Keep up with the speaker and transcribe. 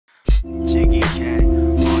Jiggy cat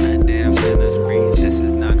on a damn killing spree. This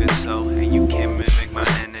is Nagato, and you can't mimic my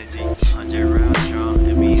energy. 100 round drum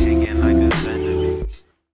and me hanging like a centipede.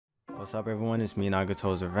 What's up everyone, it's me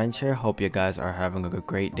Nagato's Adventure. Hope you guys are having a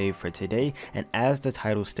great day for today, and as the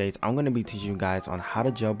title states, I'm going to be teaching you guys on how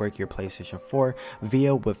to jailbreak your PlayStation 4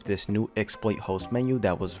 via with this new exploit host menu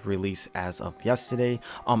that was released as of yesterday.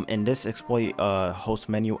 In this exploit host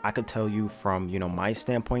menu, I could tell you from my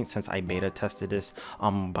standpoint, since I beta tested this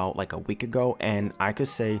about like a week ago, and I could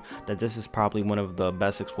say that this is probably one of the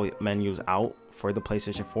best exploit menus out for the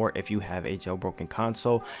PlayStation 4 if you have a jailbroken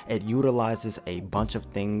console. It utilizes a bunch of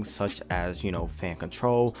things such as fan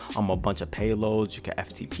control, a bunch of payloads. You can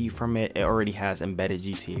FTP from it. It already has embedded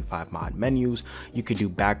GTA 5 mod menus. You could do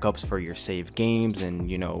backups for your save games and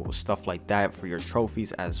stuff like that for your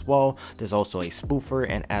trophies as well. There's also a spoofer,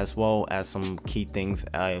 and as well as some key things,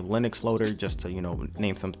 a Linux loader, just to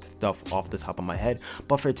name some stuff off the top of my head.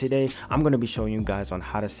 But for today, I'm going to be showing you guys on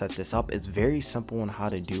how to set this up. It's very simple on how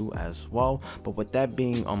to do as well. But with that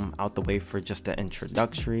being out the way for just the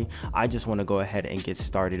introductory, I just want to go ahead and get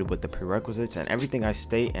started with the prerequisites, and everything I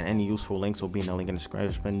state and any useful links will be in the link in the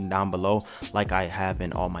description down below, like I have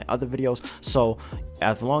in all my other videos. So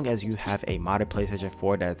as long as you have a modded PlayStation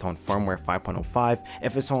 4 that's on firmware 5.05,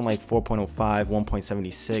 if it's on like 4.05,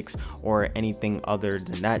 1.76 or anything other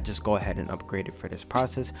than that, just go ahead and upgrade it for this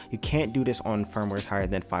process. You can't do this on firmwares higher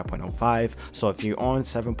than 5.05. so if you're on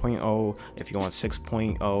 7.0, if you're on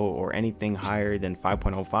 6.0 or anything higher than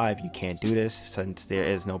 5.05, you can't do this since there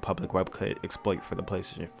is no public Webkit exploit for the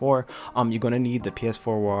PlayStation 4. You're going to need the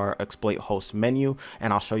PS4 exploit host menu,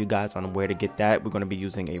 and I'll show you guys on where to get that. We're going to be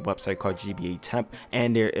using a website called GBA temp,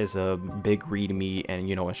 and there is a big readme and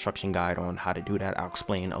instruction guide on how to do that. I'll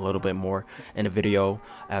explain a little bit more in the video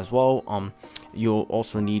as well. You'll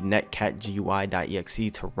also need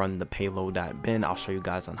NetCatGUI.exe to run the payload.bin. I'll show you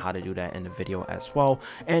guys on how to do that in the video as well.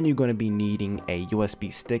 And you're going to be needing a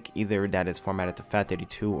USB stick, either that is formatted to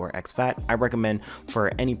FAT32 or EXFAT. I recommend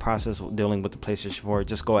for any process dealing with the PlayStation 4,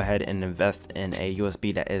 just go ahead and invest in a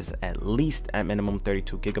USB that is at least at minimum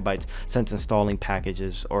 32 gigabytes, since installing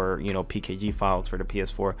packages or PKG files for the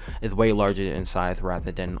PS4 is way larger in size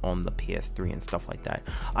rather than on the PS3 and stuff like that.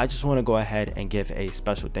 I just want to go ahead and give a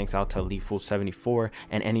special thanks out to Lethal74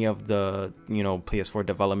 and any of the PS4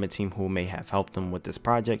 development team who may have helped them with this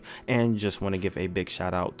project, and just want to give a big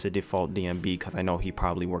shout out to Default DMB because I know he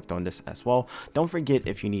probably worked on this as well. Don't forget,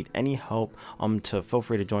 if you need any help, to feel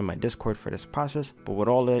free to join my Discord for this process. But with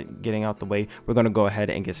all that getting out the way, we're going to go ahead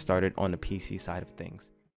and get started on the PC side of things.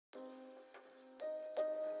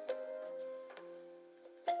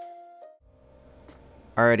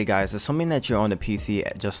 Alrighty guys, assuming that you're on the PC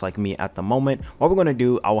just like me at the moment, what we're going to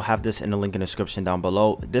do, I will have this in the link in the description down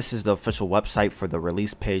below. This is the official website for the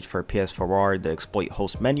release page for PS4, the exploit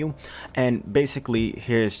host menu, and basically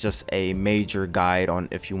here's just a major guide on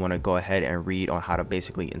if you want to go ahead and read on how to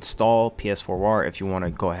basically install PS4, if you want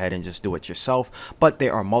to go ahead and just do it yourself. But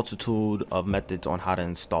there are a multitude of methods on how to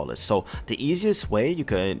install it. So the easiest way you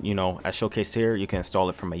could, as showcased here, you can install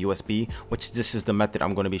it from a USB, which this is the method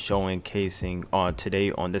I'm going to be showcasing on today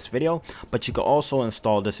on this video. But you can also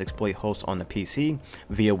install this exploit host on the PC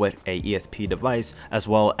via with a ESP device, as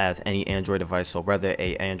well as any Android device. So whether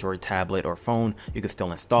a Android tablet or phone, you can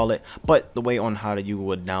still install it. But the way on how you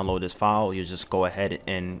would download this file, you just go ahead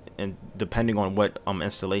and depending on what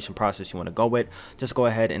installation process you want to go with, just go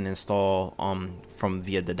ahead and install from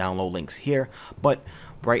via the download links here. But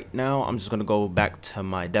right now I'm just going to go back to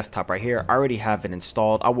my desktop right here. I already have it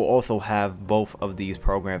installed. I will also have both of these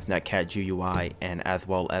programs, NetCatGUI and as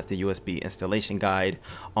well as the USB installation guide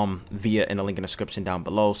via in the link in the description down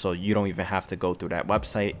below, so you don't even have to go through that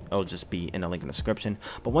website. It'll just be in the link in the description.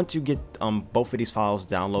 But once you get both of these files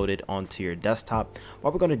downloaded onto your desktop,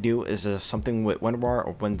 what we're going to do is something with WinRAR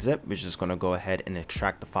or WinZip. We're just going to go ahead and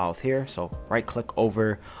extract the files here. So right click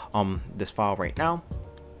over this file right now,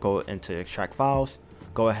 go into extract files,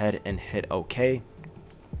 go ahead and hit OK,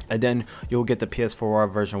 and then you'll get the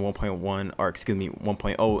PS4 version 1.1 or excuse me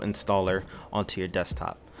 1.0 installer onto your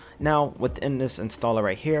desktop. Now within this installer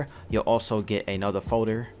right here, you'll also get another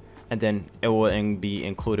folder, and then it will be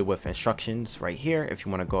included with instructions right here if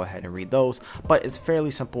you want to go ahead and read those. But it's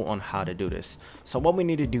fairly simple on how to do this. So what we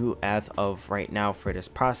need to do as of right now for this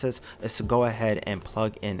process is to go ahead and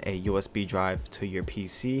plug in a USB drive to your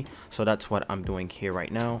PC. So that's what I'm doing here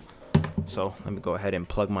right now. So let me go ahead and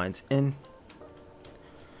plug mine in.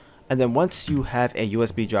 And then once you have a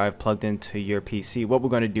USB drive plugged into your PC, what we're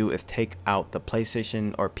going to do is take out the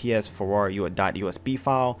PlayStation or PS4 .usb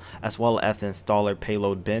file, as well as the installer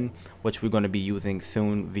payload bin, which we're going to be using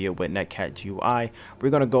soon via with NetCatGUI.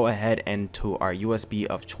 We're going to go ahead and to our USB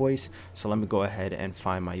of choice. So let me go ahead and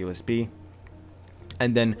find my USB.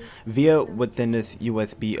 And then within this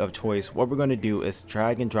USB of choice, what we're going to do is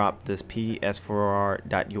drag and drop this PS4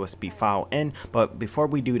 .usb file in. But before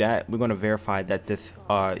we do that, we're going to verify that this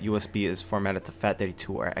USB is formatted to FAT32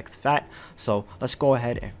 or EXFAT. So let's go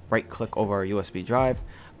ahead and right click over our USB drive,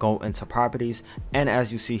 go into properties, and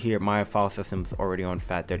as you see here, my file system is already on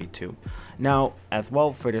FAT32. Now, as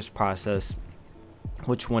well for this process,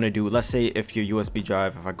 what you want to do, let's say if your USB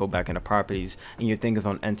drive, if I go back into properties and your thing is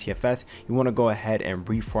on NTFS, you want to go ahead and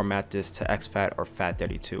reformat this to EXFAT or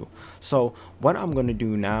FAT32. So what I'm going to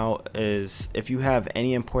do now is, if you have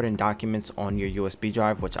any important documents on your USB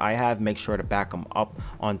drive, which I have, make sure to back them up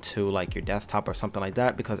onto like your desktop or something like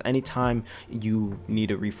that, because anytime you need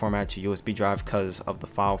to reformat your USB drive because of the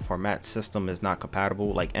file format system is not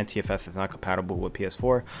compatible, like NTFS is not compatible with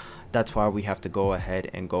PS4, that's why we have to go ahead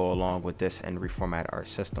and go along with this and reformat our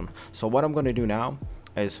system. So what I'm going to do now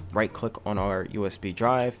is right click on our USB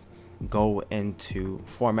drive, go into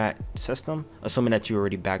format system, assuming that you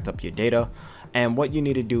already backed up your data. And what you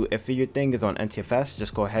need to do, if your thing is on NTFS,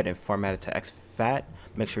 just go ahead and format it to EXFAT.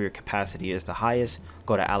 Make sure your capacity is the highest.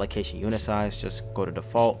 Go to allocation unit size, just go to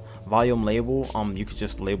default. Volume label, you could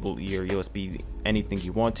just label your USB anything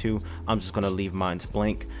you want to. I'm just gonna leave mine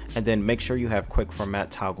blank. And then make sure you have quick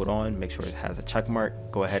format toggled on. Make sure it has a check mark.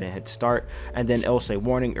 Go ahead and hit start, and then it'll say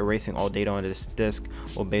warning, erasing all data on this disk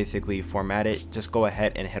will basically format it. Just go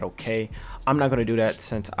ahead and hit OK. I'm not gonna do that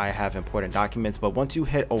since I have important documents, but once you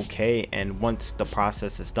hit OK and once the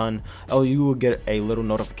process is done, you will get a little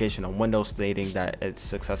notification on Windows stating that it's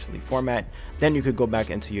successfully format. Then you could go back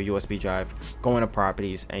into your USB drive, go into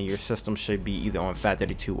properties, and your system should be either on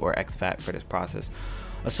FAT32 or EXFAT for this process.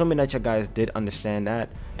 Assuming that you guys did understand that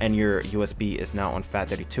and your USB is now on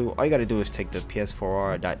FAT32, all you got to do is take the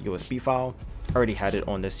PS4 .usb file. I already had it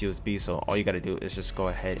on this USB, so all you got to do is just go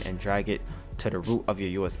ahead and drag it to the root of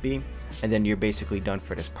your USB, and then you're basically done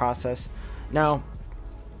for this process. Now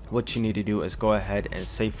what you need to do is go ahead and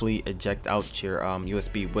safely eject out your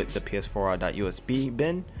USB with the PS4 .usb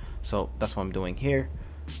bin. So that's what I'm doing here.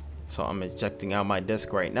 So I'm ejecting out my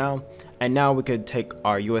disk right now, and now we could take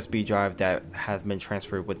our USB drive that has been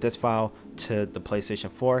transferred with this file to the PlayStation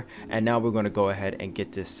 4, and now we're going to go ahead and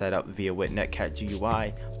get this set up via with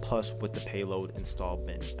NetCatGUI plus with the payload install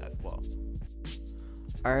bin as well.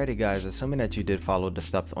 Alrighty guys, assuming that you did follow the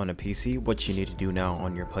steps on the PC, what you need to do now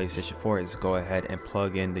on your PlayStation 4 is go ahead and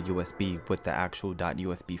plug in the USB with the actual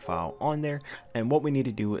 .usb file on there. And what we need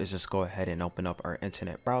to do is just go ahead and open up our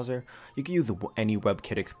internet browser. You can use any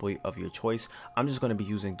Webkit exploit of your choice. I'm just going to be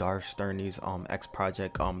using Darth Sterney's X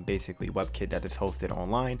project, basically Webkit that is hosted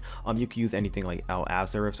online. You can use anything like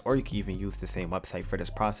Lazarus, or you can even use the same website for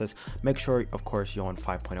this process. Make sure, of course, you're on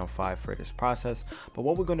 5.05 for this process. But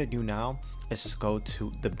what we're going to do now is just go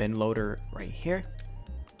to the Binloader right here.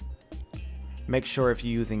 Make sure if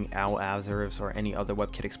you're using Lazarus or any other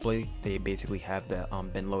Webkit exploit, they basically have the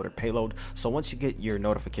Binloader payload. So once you get your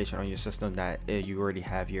notification on your system that you already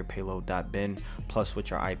have your payload.bin plus with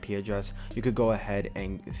your IP address, you could go ahead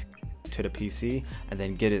and to the PC and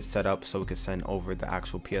then get it set up so we can send over the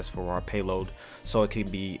actual PS4 payload so it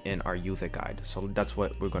could be in our user guide. So that's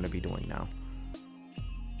what we're going to be doing now.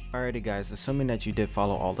 Alrighty guys, assuming that you did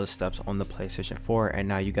follow all the steps on the PlayStation 4 and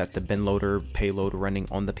now you got the Binloader payload running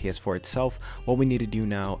on the PS4 itself, what we need to do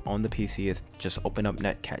now on the PC is just open up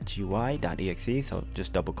netcatgui.exe. So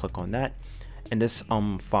just double click on that. In this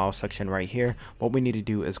file section right here, what we need to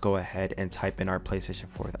do is go ahead and type in our PlayStation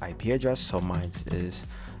 4 IP address. So mine is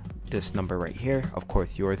this number right here. Of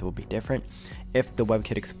course yours will be different. If the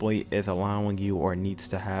Webkit exploit is allowing you or needs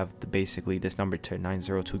to have basically this number to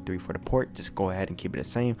 9023 for the port, just go ahead and keep it the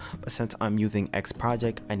same. But since I'm using X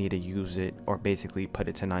project, I need to use it or basically put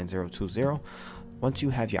it to 9020. Once you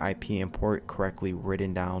have your IP and port correctly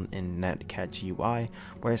written down in NetCatGUI,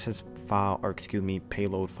 where it says file, or excuse me,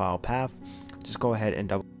 payload file path, just go ahead and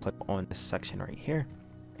double click on this section right here.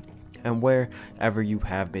 And wherever you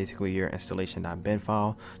have basically your installation.bin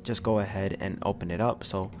file, just go ahead and open it up.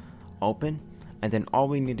 So open, and then all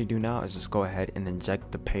we need to do now is just go ahead and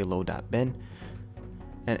inject the payload.bin.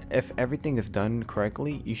 And if everything is done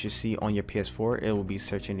correctly, you should see on your PS4 it will be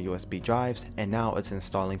searching the USB drives, and now it's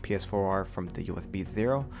installing PS4R from the USB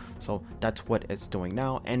 0. So that's what it's doing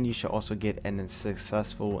now, and you should also get an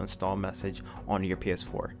successful install message on your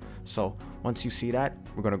PS4. So once you see that,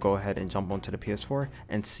 we're going to go ahead and jump onto the PS4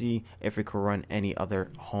 and see if we can run any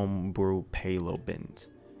other homebrew payload bins.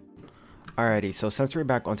 Alrighty, so since we're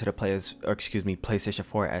back onto the PlayStation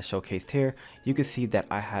 4 as showcased here, you can see that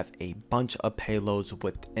I have a bunch of payloads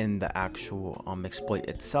within the actual exploit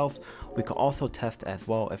itself. We can also test as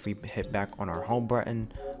well if we hit back on our home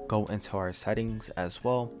button, go into our settings as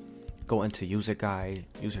well, go into user guide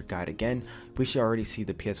again. We should already see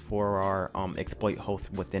the PS4R exploit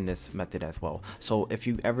host within this method as well. So if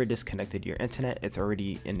you ever disconnected your internet, it's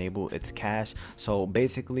already enabled its cache. So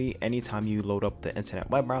basically anytime you load up the internet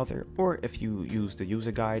web browser, or if you use the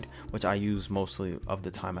user guide, which I use mostly of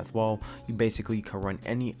the time as well, you basically can run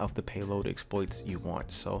any of the payload exploits you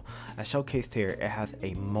want. So as showcased here, it has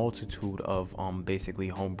a multitude of basically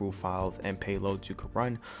homebrew files and payloads you could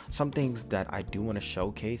run. Some things that I do want to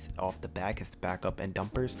showcase off the back is backup and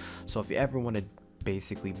dumpers. So if you ever want to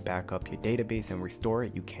basically back up your database and restore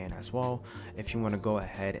it, you can as well. If you want to go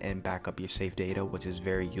ahead and back up your save data, which is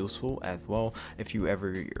very useful as well, if you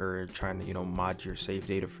ever are trying to mod your save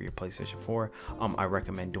data for your PlayStation 4, I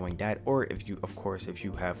recommend doing that. Or if you, of course, if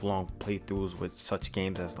you have long playthroughs with such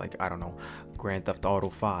games as, like, I don't know, Grand Theft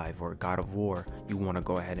Auto 5 or God of War, you want to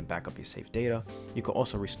go ahead and back up your save data. You can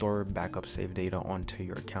also restore backup save data onto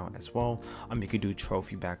your account as well. You could do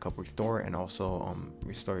trophy backup restore and also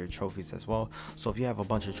restore your trophies as well. So if you have a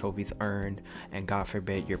bunch of trophies earned and God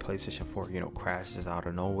forbid your PlayStation 4 crashes out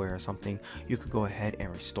of nowhere or something, you could go ahead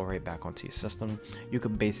and restore it back onto your system. You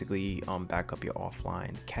could basically back up your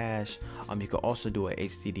offline cache. You could also do a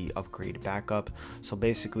HDD upgrade backup. So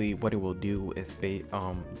basically what it will do is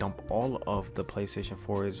dump all of the PlayStation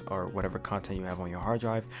 4's or whatever content you have on your hard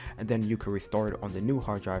drive, and then you can restore it on the new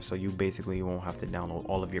hard drive, so you basically won't have to download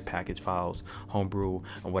all of your package files, homebrew,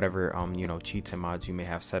 and whatever cheats and mods you may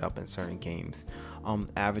have set up in certain games.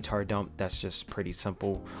 Avatar dump, that's just pretty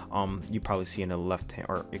simple. You probably see in the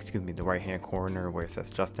the right hand corner where it says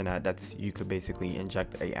Justin at, that's, you could basically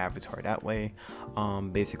inject a avatar that way.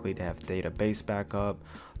 Basically they have database backup,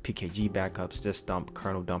 PKG backups, disk dump,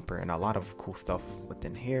 kernel dumper, and a lot of cool stuff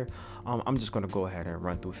within here. I'm just going to go ahead and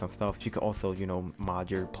run through some stuff. You can also mod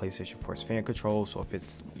your PlayStation 4's fan control, so if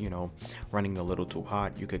it's running a little too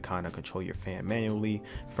hot, you could kind of control your fan manually.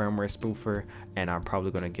 Firmware spoofer, and I'm probably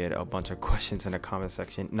going to get a bunch of questions in the comment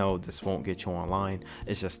section. No, this won't get you online,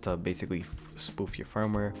 it's just to basically spoof your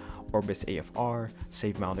firmware. Orbis AFR,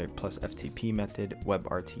 save mounted plus FTP method,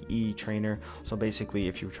 WebRTE trainer. So basically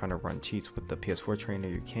if you're trying to run cheats with the PS4 trainer,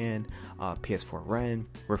 you can. PS4 Ren,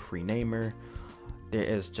 ref renamer. There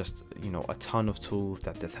is just a ton of tools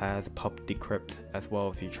that this has. Pub decrypt as well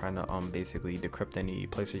if you're trying to basically decrypt any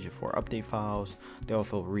PlayStation 4 update files. They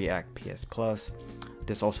also React PS Plus.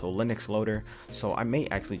 There's also Linux loader, so I may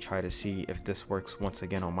actually try to see if this works once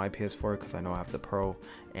again on my PS4, because I know I have the Pro,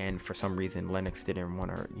 and for some reason Linux didn't want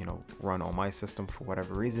to run on my system for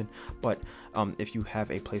whatever reason. But if you have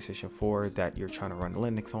a PlayStation 4 that you're trying to run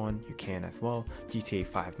Linux on, you can as well. GTA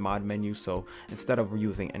 5 mod menu, so instead of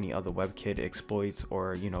using any other WebKit exploits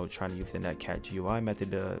or trying to use the NetCatGUI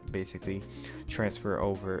method to basically transfer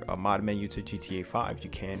over a mod menu to GTA 5, you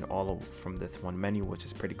can all from this one menu, which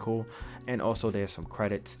is pretty cool. And also there's some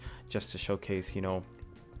credits just to showcase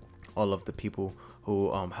all of the people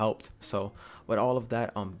who helped. So with all of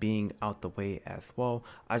that being out the way as well,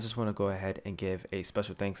 I just want to go ahead and give a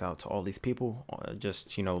special thanks out to all these people.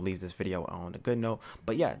 Just leave this video on a good note.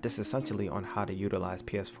 But yeah, this is essentially on how to utilize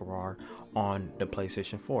PS4R on the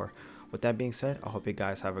PlayStation 4. With that being said, I hope you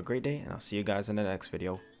guys have a great day, and I'll see you guys in the next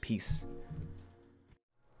video. Peace.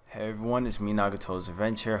 Hey everyone, it's me, Nagato's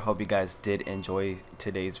Revenge here. Hope you guys did enjoy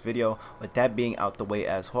today's video. With that being out the way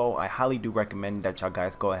as well, I highly do recommend that y'all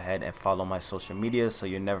guys go ahead and follow my social media so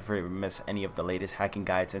you never miss any of the latest hacking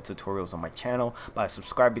guides and tutorials on my channel by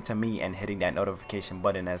subscribing to me and hitting that notification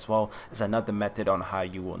button as well. It's another method on how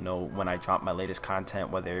you will know when I drop my latest content,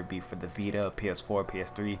 whether it be for the Vita, PS4,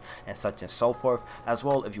 PS3, and such and so forth. As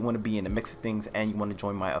well, if you want to be in the mix of things and you want to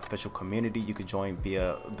join my official community, you can join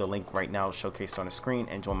via the link right now showcased on the screen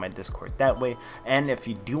and join my Discord that way. And if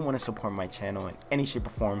you do want to support my channel in any shape or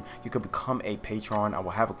form, you could become a patron. I will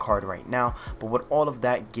have a card right now. But with all of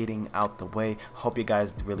that getting out the way, hope you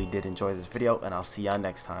guys really did enjoy this video, and I'll see y'all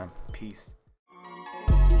next time. Peace.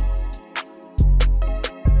 Of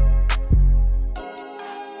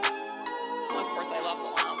course, I love the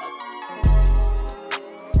llamas.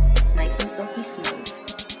 Nice and silky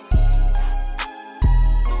smooth.